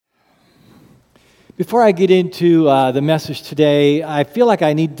Before I get into the message today, I feel like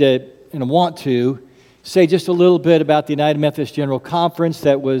I need to, and want to, say just a little bit about the United Methodist General Conference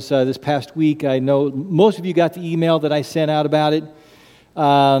that was this past week. I know most of you got the email that I sent out about it.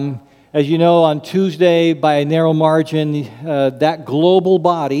 As you know, on Tuesday, by a narrow margin, that global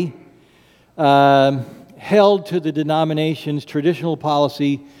body held to the denomination's traditional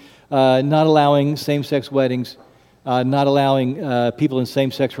policy, not allowing same-sex weddings, not allowing people in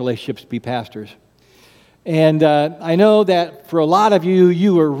same-sex relationships to be pastors. And I know that for a lot of you,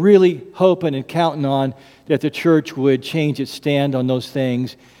 you were really hoping and counting on that the church would change its stand on those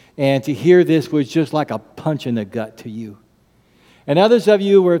things. And to hear this was just like a punch in the gut to you. And others of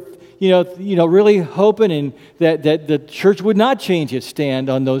you were, really hoping that the church would not change its stand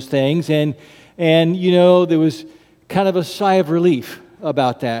on those things. And there was kind of a sigh of relief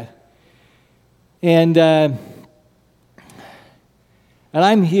about that. And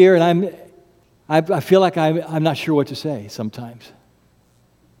I'm here, and I feel like I'm not sure what to say sometimes.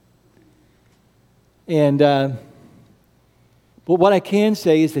 And but what I can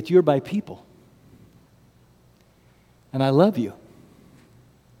say is that you're my people. And I love you.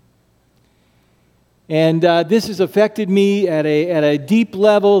 And this has affected me at a deep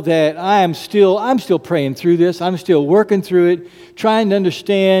level that I'm still praying through this. I'm still working through it, trying to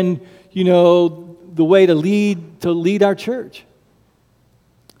understand, the way to lead our church.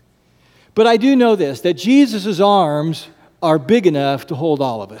 But I do know this, that Jesus' arms are big enough to hold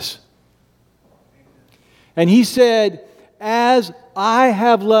all of us. And he said, as I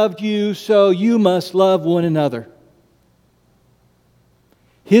have loved you, so you must love one another.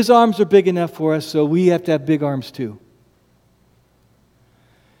 His arms are big enough for us, so we have to have big arms too.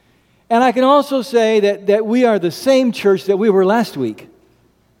 And I can also say that we are the same church that we were last week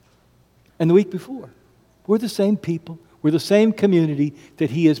and the week before. We're the same people. We're the same community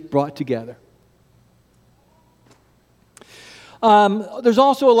that he has brought together. There's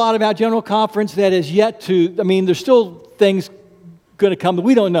also a lot about General Conference that is yet to, there's still things going to come that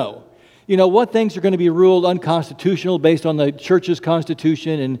we don't know. What things are going to be ruled unconstitutional based on the church's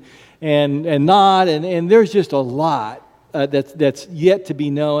constitution and not, and there's just a lot that's yet to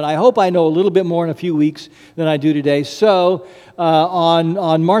be known. I hope I know a little bit more in a few weeks than I do today. So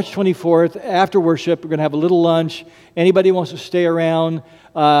on March 24th, after worship, we're going to have a little lunch. Anybody who wants to stay around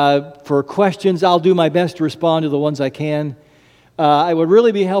for questions, I'll do my best to respond to the ones I can. It would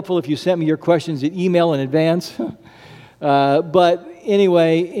really be helpful if you sent me your questions in email in advance. But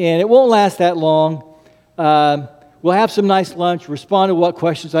anyway, and it won't last that long. We'll have some nice lunch, respond to what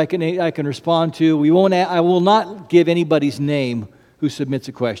questions I can respond to. I will not give anybody's name who submits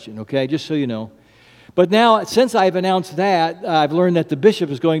a question, okay? Just so you know. But now, since I've announced that, I've learned that the bishop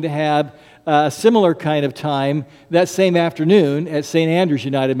is going to have a similar kind of time that same afternoon at St. Andrew's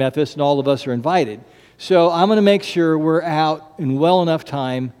United Methodist, and all of us are invited. So I'm going to make sure we're out in well enough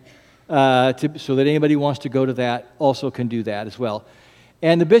time so that anybody who wants to go to that also can do that as well.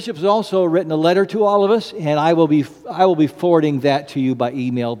 And the bishop has also written a letter to all of us, and I will be forwarding that to you by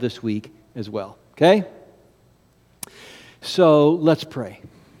email this week as well. Okay? So let's pray.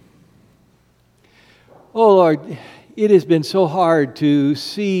 Oh Lord, it has been so hard to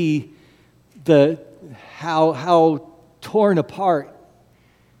see how torn apart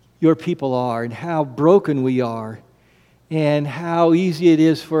your people are, and how broken we are, and how easy it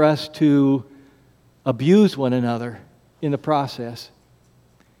is for us to abuse one another in the process.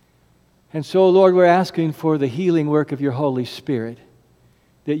 And so, Lord, we're asking for the healing work of your Holy Spirit,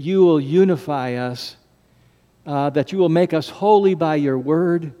 that you will unify us, that you will make us holy by your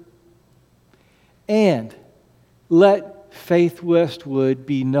word, and let Faith Westwood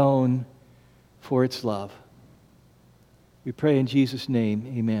be known for its love. We pray in Jesus'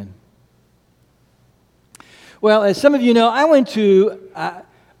 name, amen. Well, as some of you know, I went to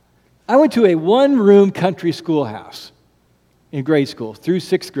a one-room country schoolhouse in grade school through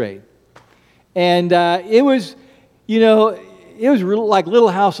 6th grade. And it was like Little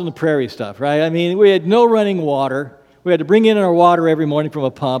House on the Prairie stuff, right? We had no running water. We had to bring in our water every morning from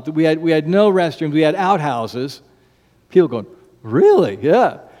a pump. We had no restrooms. We had outhouses. People going, really?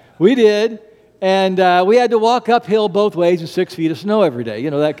 Yeah, we did. And we had to walk uphill both ways in 6 feet of snow every day,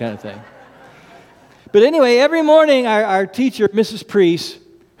 that kind of thing. But anyway, every morning our teacher, Mrs. Priest,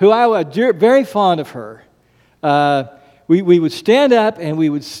 who I was very fond of her, we would stand up and we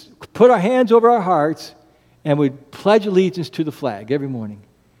would put our hands over our hearts and we'd pledge allegiance to the flag every morning.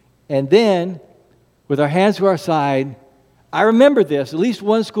 And then, with our hands to our side, I remember this, at least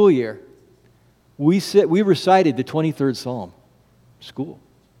one school year, we recited the 23rd Psalm. School.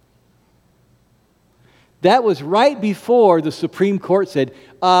 That was right before the Supreme Court said,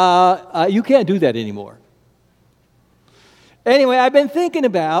 you can't do that anymore. Anyway, I've been thinking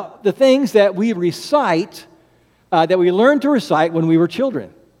about the things that we recite, that we learned to recite when we were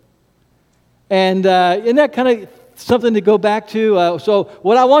children. And isn't that kind of something to go back to? So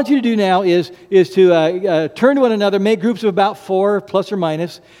what I want you to do now is to turn to one another, make groups of about 4, plus or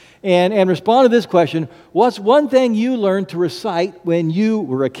minus, and respond to this question. What's one thing you learned to recite when you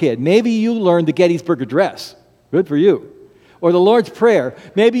were a kid? Maybe you learned the Gettysburg Address. Good for you. Or the Lord's Prayer.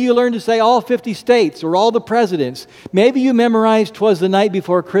 Maybe you learned to say all 50 states or all the presidents. Maybe you memorized 'Twas the Night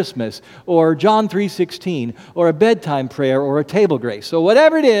Before Christmas or John 3:16 or a bedtime prayer or a table grace. So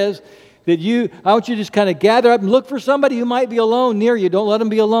whatever it is that I want you to just kind of gather up and look for somebody who might be alone near you. Don't let them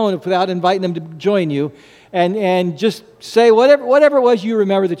be alone without inviting them to join you. And just say whatever it was you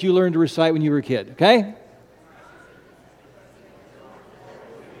remember that you learned to recite when you were a kid, okay?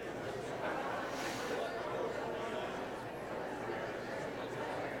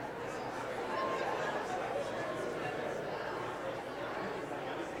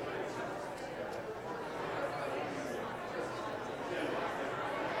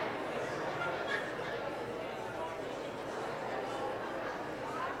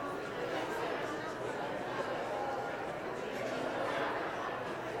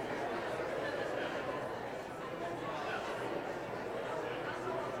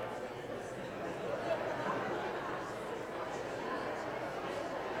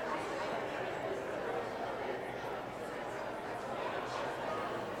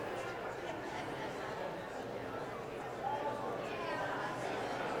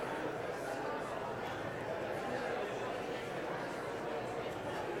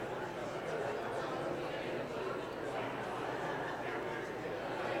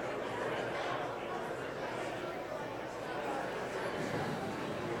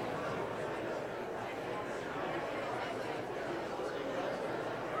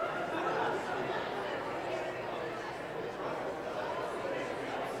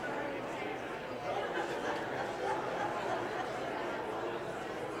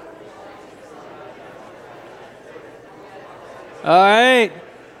 All right.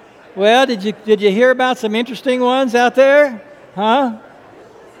 Well, did you hear about some interesting ones out there? Huh?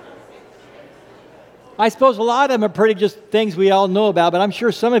 I suppose a lot of them are pretty just things we all know about, but I'm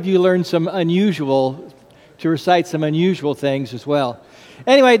sure some of you learned to recite some unusual things as well.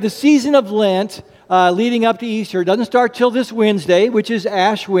 Anyway, the season of Lent leading up to Easter doesn't start till this Wednesday, which is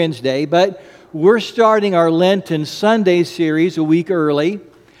Ash Wednesday, but we're starting our Lenten Sunday series a week early,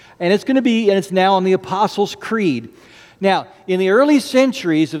 and it's now on the Apostles' Creed. Now, in the early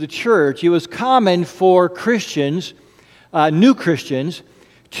centuries of the church, it was common for Christians, new Christians,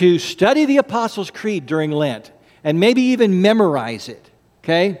 to study the Apostles' Creed during Lent and maybe even memorize it,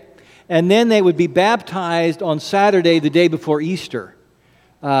 okay? And then they would be baptized on Saturday, the day before Easter.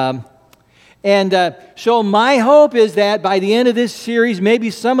 So my hope is that by the end of this series,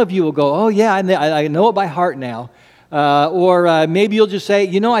 maybe some of you will go, oh yeah, I know it by heart now. Or maybe you'll just say,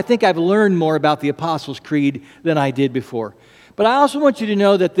 I think I've learned more about the Apostles' Creed than I did before. But I also want you to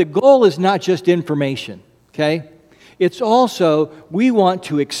know that the goal is not just information, okay? It's also, we want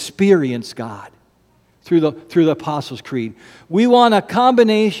to experience God through the Apostles' Creed. We want a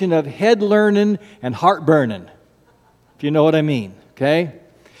combination of head learning and heart burning, if you know what I mean, okay?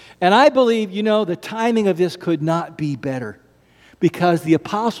 And I believe, the timing of this could not be better, because the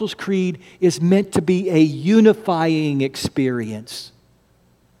Apostles' Creed is meant to be a unifying experience.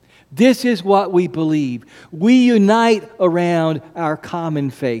 This is what we believe. We unite around our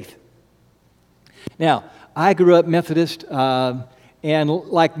common faith. Now, I grew up Methodist, and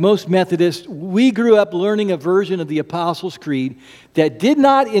like most Methodists, we grew up learning a version of the Apostles' Creed that did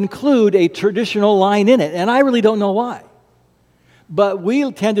not include a traditional line in it, and I really don't know why. But we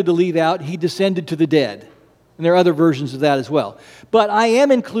tended to leave out, He descended to the dead. And there are other versions of that as well. But I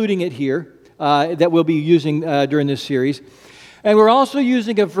am including it here that we'll be using during this series. And we're also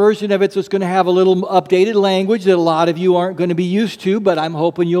using a version of it that's going to have a little updated language that a lot of you aren't going to be used to, but I'm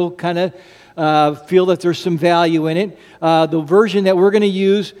hoping you'll kind of feel that there's some value in it. The version that we're going to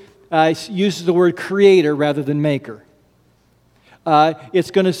use uses the word creator rather than maker.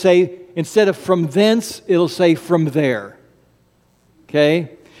 It's going to say, instead of from thence, it'll say from there.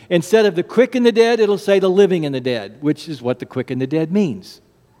 Okay? Instead of the quick and the dead, it'll say the living and the dead, which is what the quick and the dead means.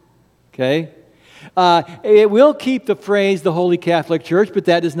 Okay? It will keep the phrase the Holy Catholic Church, but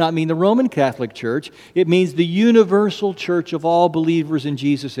that does not mean the Roman Catholic Church. It means the universal church of all believers in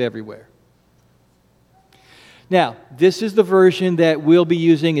Jesus everywhere. Now, this is the version that we'll be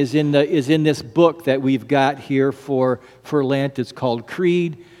using is in this book that we've got here for Lent. It's called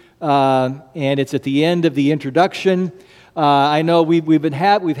Creed. and it's at the end of the introduction. I know we've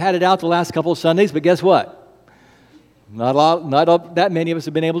had it out the last couple of Sundays, but guess what? Not that many of us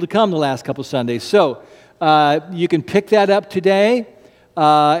have been able to come the last couple of Sundays. So you can pick that up today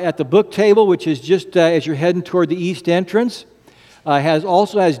at the book table, which is just as you're heading toward the east entrance.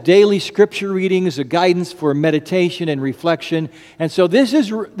 Also has daily scripture readings, a guidance for meditation and reflection. And so this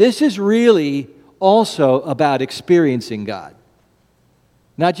is really also about experiencing God.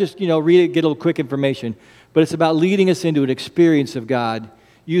 Not just, read it, get a little quick information, but it's about leading us into an experience of God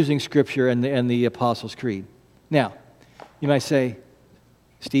using Scripture and the Apostles' Creed. Now, you might say,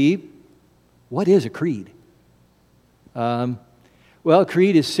 Steve, what is a creed? Well, a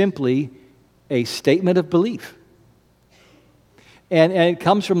creed is simply a statement of belief. And it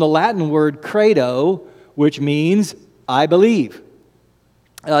comes from the Latin word credo, which means I believe.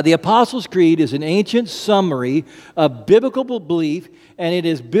 The Apostles' Creed is an ancient summary of biblical belief, and it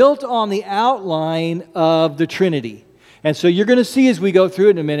is built on the outline of the Trinity. And so you're going to see as we go through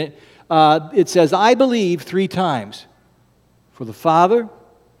it in a minute, it says, I believe 3 times for the Father,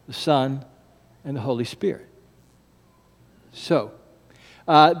 the Son, and the Holy Spirit. So,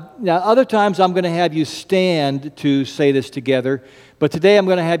 now other times I'm going to have you stand to say this together, but today I'm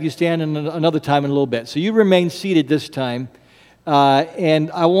going to have you stand another time in a little bit. So you remain seated this time.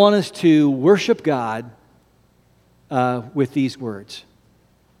 And I want us to worship God with these words.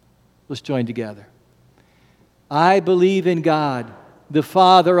 Let's join together. I believe in God, the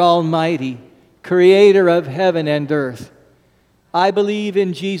Father Almighty, creator of heaven and earth. I believe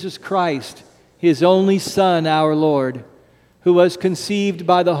in Jesus Christ, His only Son, our Lord, who was conceived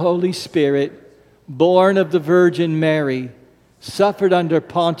by the Holy Spirit, born of the Virgin Mary, suffered under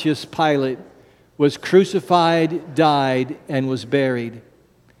Pontius Pilate, was crucified, died, and was buried.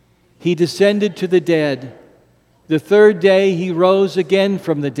 He descended to the dead. The 3rd day He rose again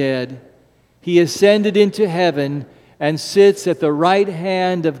from the dead. He ascended into heaven and sits at the right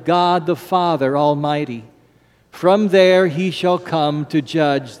hand of God the Father Almighty. From there He shall come to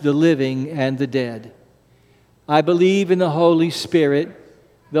judge the living and the dead. I believe in the Holy Spirit,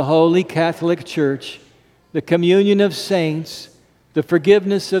 the Holy Catholic Church, the communion of saints, the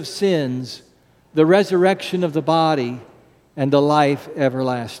forgiveness of sins, the resurrection of the body, and the life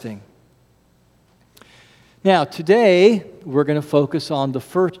everlasting. Now, today, we're going to focus on the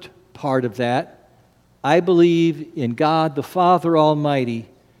first part of that. I believe in God, the Father Almighty,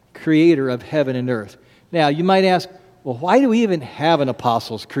 creator of heaven and earth. Now, you might ask, well, why do we even have an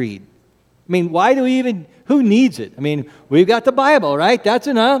Apostles' Creed? I mean, who needs it? I mean, we've got the Bible, right? That's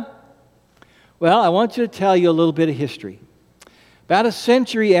enough. Well, I want you to tell you a little bit of history. About a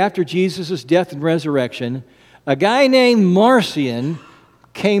century after Jesus' death and resurrection, a guy named Marcion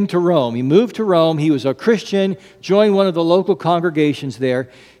came to Rome. He moved to Rome. He was a Christian, joined one of the local congregations there.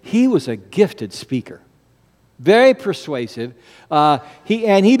 He was a gifted speaker, very persuasive.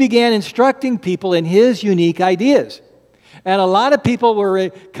 He began instructing people in his unique ideas. And a lot of people were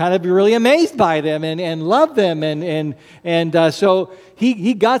kind of really amazed by them and loved them. So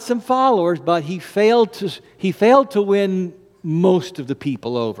he got some followers, but he failed to win most of the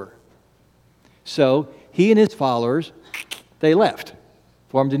people over. So he and his followers, they left,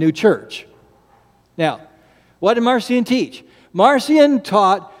 formed a new church. Now, what did Marcion teach? Marcion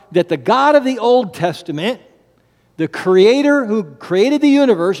taught that the God of the Old Testament, the creator who created the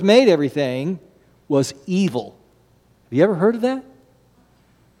universe, made everything, was evil. Have you ever heard of that?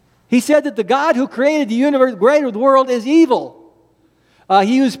 He said that the God who created the universe, created the world, is evil.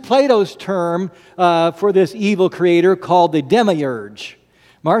 He used Plato's term for this evil creator called the demiurge.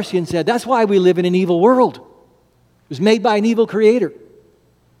 Marcion said, that's why we live in an evil world. It was made by an evil creator.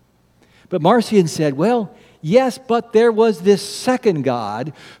 But Marcion said, well, yes, but there was this second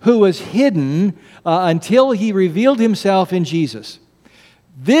God who was hidden until He revealed Himself in Jesus.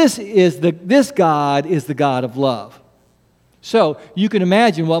 This God is the God of love. So you can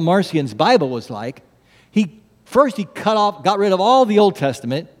imagine what Marcion's Bible was like. First, he got rid of all the Old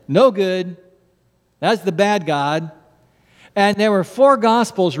Testament. No good. That's the bad God. And there were 4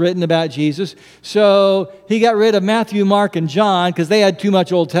 Gospels written about Jesus. So he got rid of Matthew, Mark, and John because they had too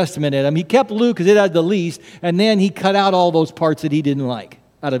much Old Testament in them. He kept Luke because it had the least. And then he cut out all those parts that he didn't like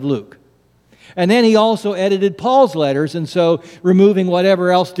out of Luke. And then he also edited Paul's letters, and so removing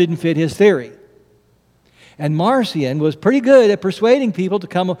whatever else didn't fit his theory. And Marcion was pretty good at persuading people to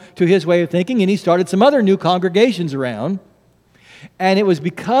come to his way of thinking, and he started some other new congregations around. And it was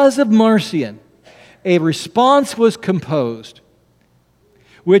because of Marcion, a response was composed,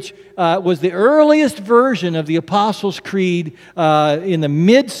 which was the earliest version of the Apostles' Creed in the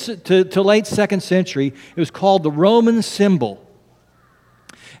mid to late 2nd century. It was called the Roman Symbol.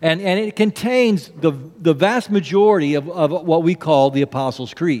 And it contains the vast majority of what we call the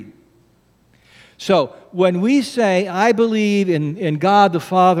Apostles' Creed. So when we say, I believe in God the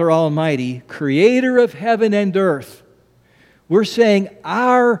Father Almighty, creator of heaven and earth, we're saying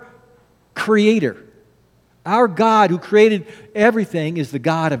our creator, our God who created everything, is the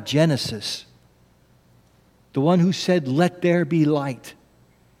God of Genesis. The one who said, let there be light.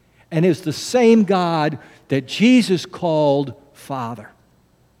 And it's the same God that Jesus called Father.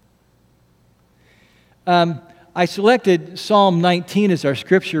 I selected Psalm 19 as our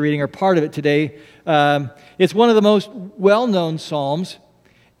scripture reading, or part of it today. It's one of the most well-known psalms.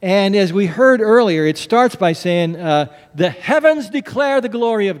 And as we heard earlier, it starts by saying, the heavens declare the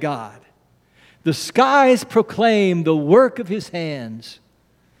glory of God. The skies proclaim the work of His hands.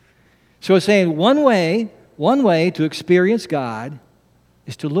 So it's saying one way to experience God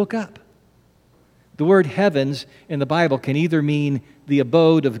is to look up. The word heavens in the Bible can either mean the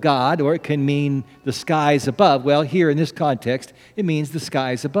abode of God or it can mean the skies above. Well, here in this context, it means the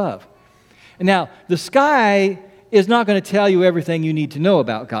skies above. And now, the sky is not going to tell you everything you need to know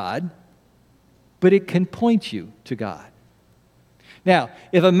about God, but it can point you to God. Now,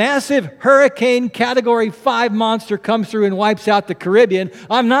 if a massive hurricane Category 5 monster comes through and wipes out the Caribbean,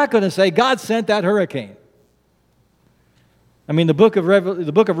 I'm not going to say God sent that hurricane. I mean, the book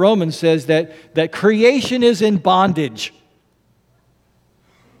of Romans says that creation is in bondage.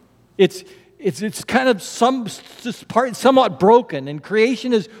 It's kind of somewhat broken, and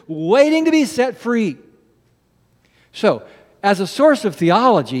creation is waiting to be set free. So, as a source of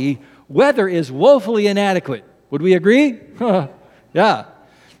theology, weather is woefully inadequate. Would we agree? Yeah.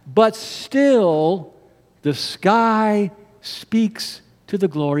 But still, the sky speaks to the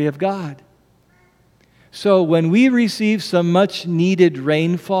glory of God. So when we receive some much-needed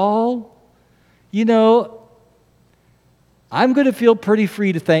rainfall, I'm going to feel pretty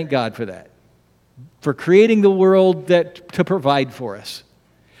free to thank God for that, for creating the world to provide for us.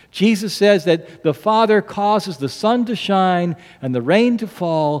 Jesus says that the Father causes the sun to shine and the rain to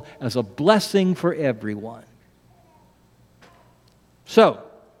fall as a blessing for everyone. So,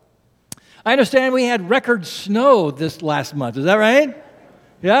 I understand we had record snow this last month. Is that right?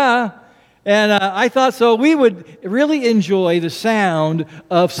 Yeah. And I thought so we would really enjoy the sound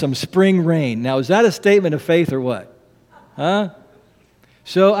of some spring rain. Now, is that a statement of faith or what? Huh?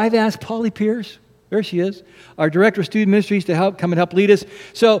 So I've asked Polly Pierce, there she is, our Director of Student Ministries, to come and help lead us.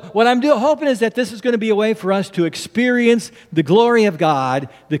 So what I'm hoping is that this is going to be a way for us to experience the glory of God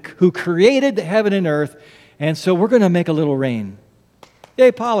who created the heaven and earth. And so we're going to make a little rain.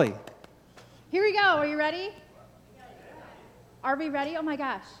 Yay, Polly. Here we go. Are you ready? Are we ready? Oh my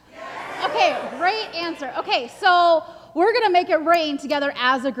gosh. Okay, great answer. Okay, so we're going to make it rain together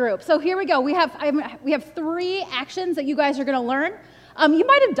as a group. So here we go. We have 3 actions that you guys are going to learn. You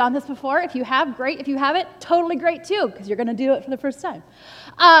might have done this before. If you have, great. If you haven't, totally great too, because you're going to do it for the first time.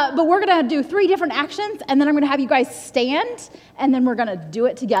 But we're going to do 3 different actions, and then I'm going to have you guys stand, and then we're going to do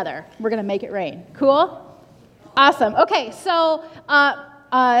it together. We're going to make it rain. Cool? Awesome. Okay, so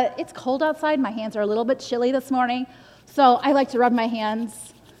it's cold outside. My hands are a little bit chilly this morning, so I like to rub my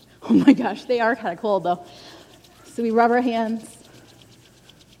hands. Oh my gosh, they are kind of cold though. So we rub our hands.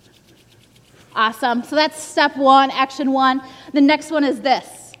 Awesome. So that's step 1, action 1. The next one is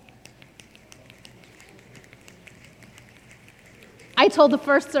this. I told the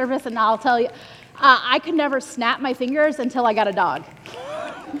first service, and I'll tell you, I could never snap my fingers until I got a dog.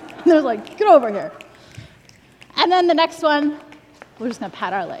 They're like, get over here. And then the next one, we're just going to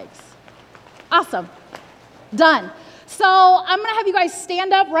pat our legs. Awesome. Done. So I'm going to have you guys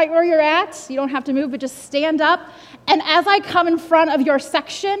stand up right where you're at. You don't have to move, but just stand up. And as I come in front of your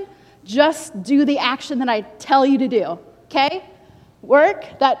section, just do the action that I tell you to do. Okay?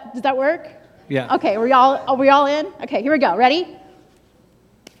 Work? Does that work? Yeah. Okay, are we all in? Okay, here we go. Ready?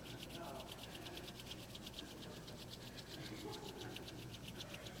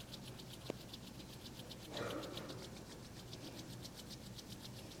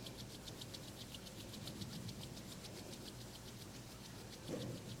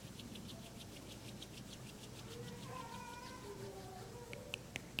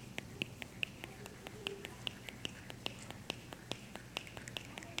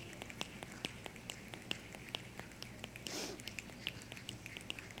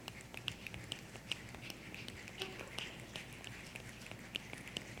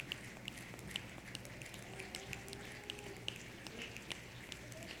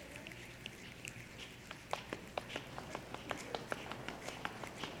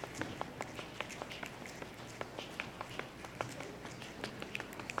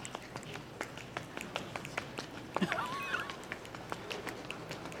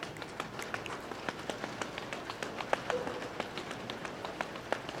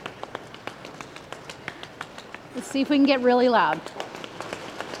 Let's see if we can get really loud.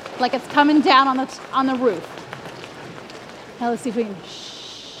 Like it's coming down on the roof. Now let's see if we can.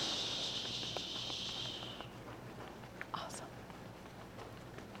 Awesome.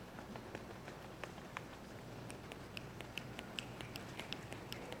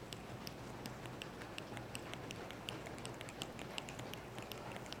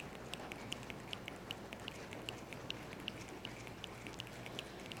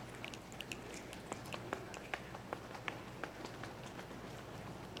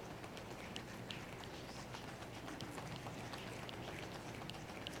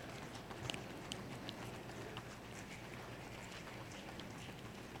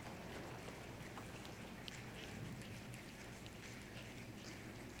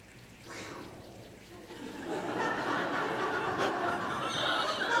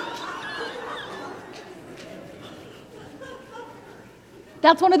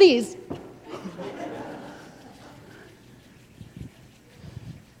 That's one of these.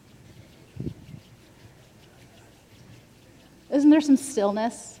 Isn't there some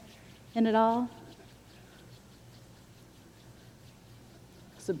stillness in it all?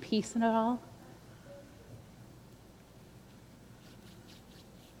 Some peace in it all?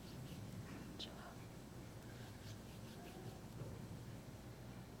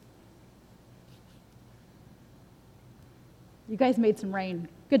 You guys made some rain.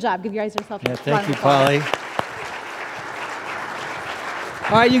 Good job. Give you guys yourself a Yeah, round thank of you, applause. Polly.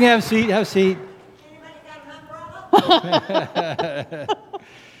 All right, you can have a seat. Have a seat.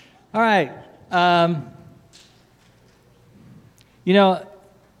 All right. You know,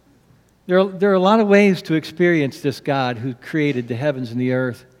 there are a lot of ways to experience this God who created the heavens and the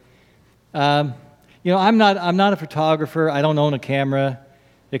earth. You know, I'm not a photographer. I don't own a camera,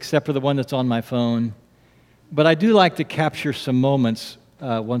 except for the one that's on my phone. But I do like to capture some moments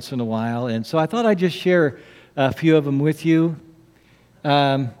once in a while, and so I thought I'd just share a few of them with you.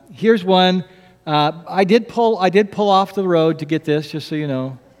 Here's one. I did pull off the road to get this, just so you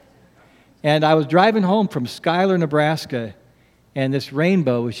know. And I was driving home from Schuyler, Nebraska, and this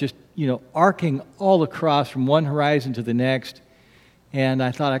rainbow was just, arcing all across from one horizon to the next. And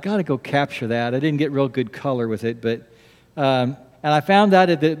I thought, I got to go capture that. I didn't get real good color with it, but and I found out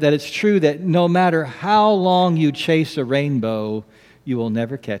that it's true that no matter how long you chase a rainbow, you will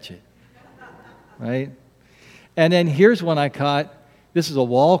never catch it, right? And then here's one I caught. This is a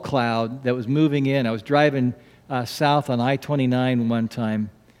wall cloud that was moving in. I was driving south on I-29 one time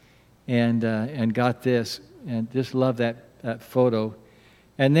and got this, and just love that photo.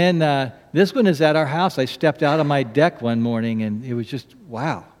 And then this one is at our house. I stepped out on my deck one morning, and it was just,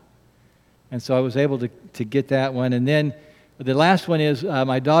 wow. And so I was able to get that one. And then the last one is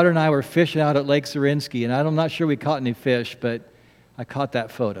my daughter and I were fishing out at Lake Zarinsky, and I'm not sure we caught any fish, but I caught that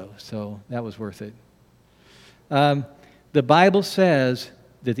photo, so that was worth it. The Bible says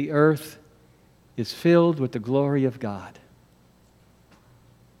that the earth is filled with the glory of God.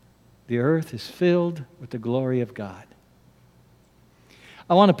 The earth is filled with the glory of God.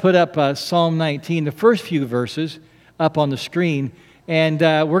 I want to put up Psalm 19, the first few verses, up on the screen. And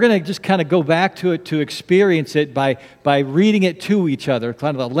we're going to just kind of go back to it to experience it by reading it to each other,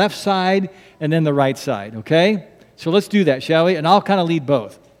 kind of the left side and then the right side, okay? So let's do that, shall we? And I'll kind of lead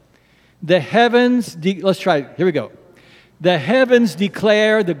both. Let's try it. Here we go. The heavens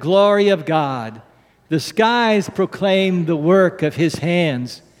declare the glory of God. The skies proclaim the work of His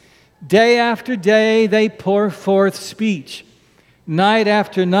hands. Day after day they pour forth speech. Night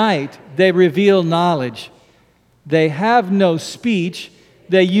after night they reveal knowledge. They have no speech,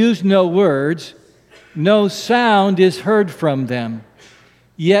 they use no words, no sound is heard from them.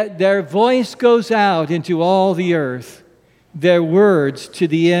 Yet their voice goes out into all the earth, their words to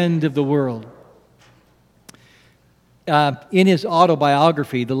the end of the world. In his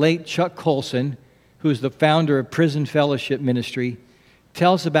autobiography, the late Chuck Colson, who's the founder of Prison Fellowship Ministry,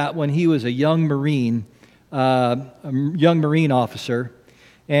 tells about when he was a young Marine officer,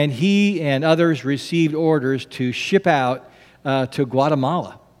 and he and others received orders to ship out to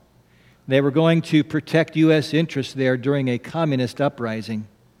Guatemala. They were going to protect U.S. interests there during a communist uprising.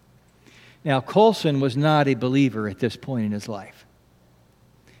 Now, Colson was not a believer at this point in his life.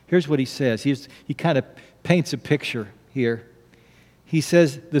 Here's what he says. He kind of paints a picture here. He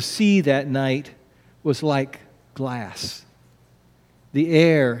says, the sea that night was like glass, the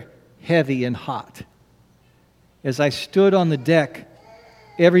air heavy and hot. As I stood on the deck,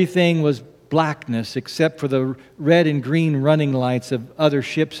 everything was blackness except for the red and green running lights of other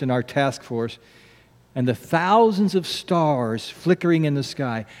ships in our task force and the thousands of stars flickering in the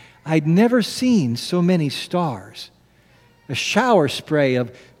sky. I'd never seen so many stars. A shower spray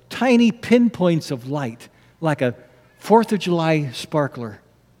of tiny pinpoints of light like a 4th of July sparkler.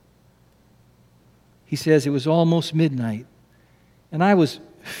 He says, it was almost midnight, and I was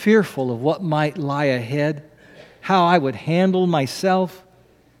fearful of what might lie ahead, how I would handle myself,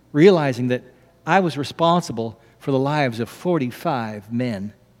 realizing that I was responsible for the lives of 45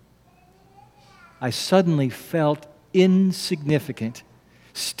 men. I suddenly felt insignificant,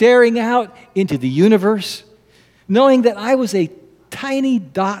 staring out into the universe, knowing that I was a tiny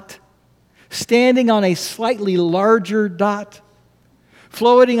dot, standing on a slightly larger dot,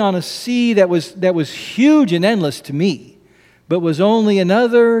 floating on a sea that was huge and endless to me, but was only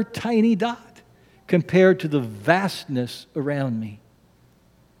another tiny dot compared to the vastness around me.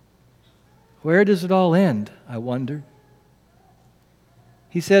 Where does it all end, I wonder?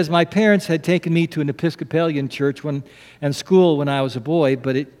 He says, my parents had taken me to an Episcopalian church and school when I was a boy,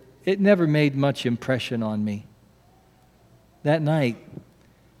 but it never made much impression on me. That night,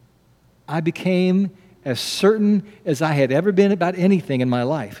 I became as certain as I had ever been about anything in my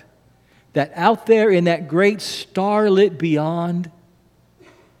life, that out there in that great starlit beyond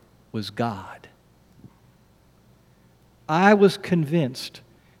was God. I was convinced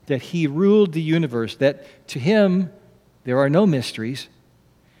that He ruled the universe, that to Him there are no mysteries,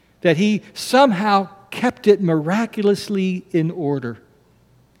 that He somehow kept it miraculously in order.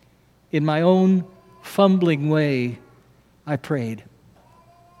 In my own fumbling way, I prayed,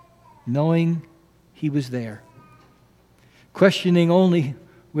 knowing He was there, questioning only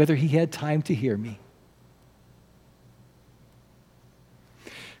whether He had time to hear me.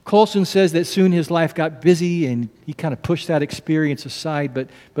 Colson says that soon his life got busy and he kind of pushed that experience aside,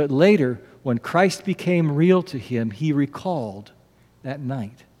 but later, when Christ became real to him, he recalled that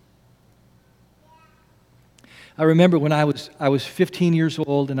night. I remember when I was 15 years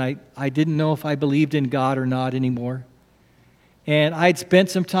old and I didn't know if I believed in God or not anymore. And I'd spent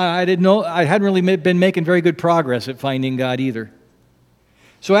some time, I hadn't really been making very good progress at finding God either.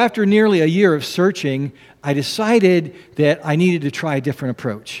 So after nearly a year of searching, I decided that I needed to try a different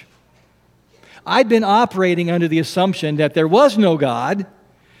approach. I'd been operating under the assumption that there was no God,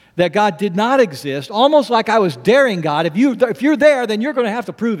 that God did not exist, almost like I was daring God, if you're there, then you're going to have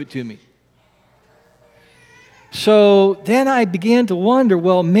to prove it to me. So then I began to wonder,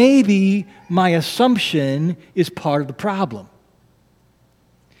 well, maybe my assumption is part of the problem.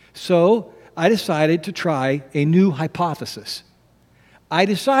 So I decided to try a new hypothesis. I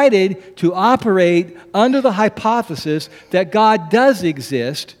decided to operate under the hypothesis that God does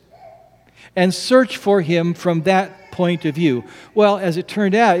exist and search for Him from that point of view. Well, as it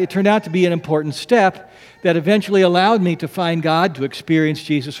turned out to be an important step that eventually allowed me to find God, to experience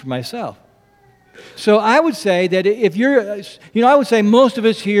Jesus for myself. So I would say that if I would say most of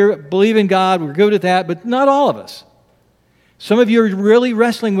us here believe in God, we're good at that, but not all of us. Some of you are really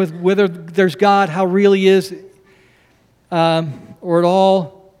wrestling with whether there's God, how real He is, or at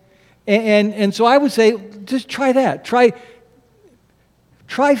all. And so I would say, just try that. Try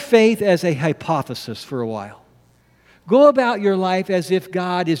faith as a hypothesis for a while. Go about your life as if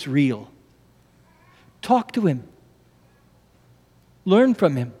God is real. Talk to Him. Learn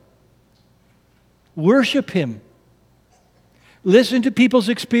from Him. Worship Him. Listen to people's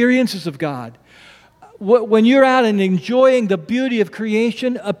experiences of God. When you're out and enjoying the beauty of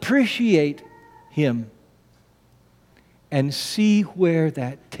creation, appreciate Him. And see where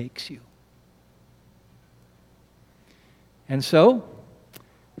that takes you. And so,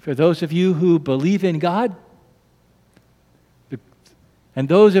 for those of you who believe in God, and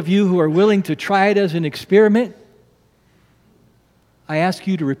those of you who are willing to try it as an experiment, I ask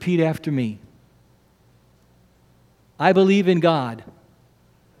you to repeat after me. I believe in God,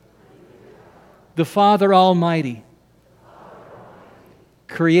 the Father Almighty,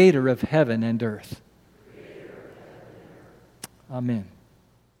 Creator of heaven and earth. Amen.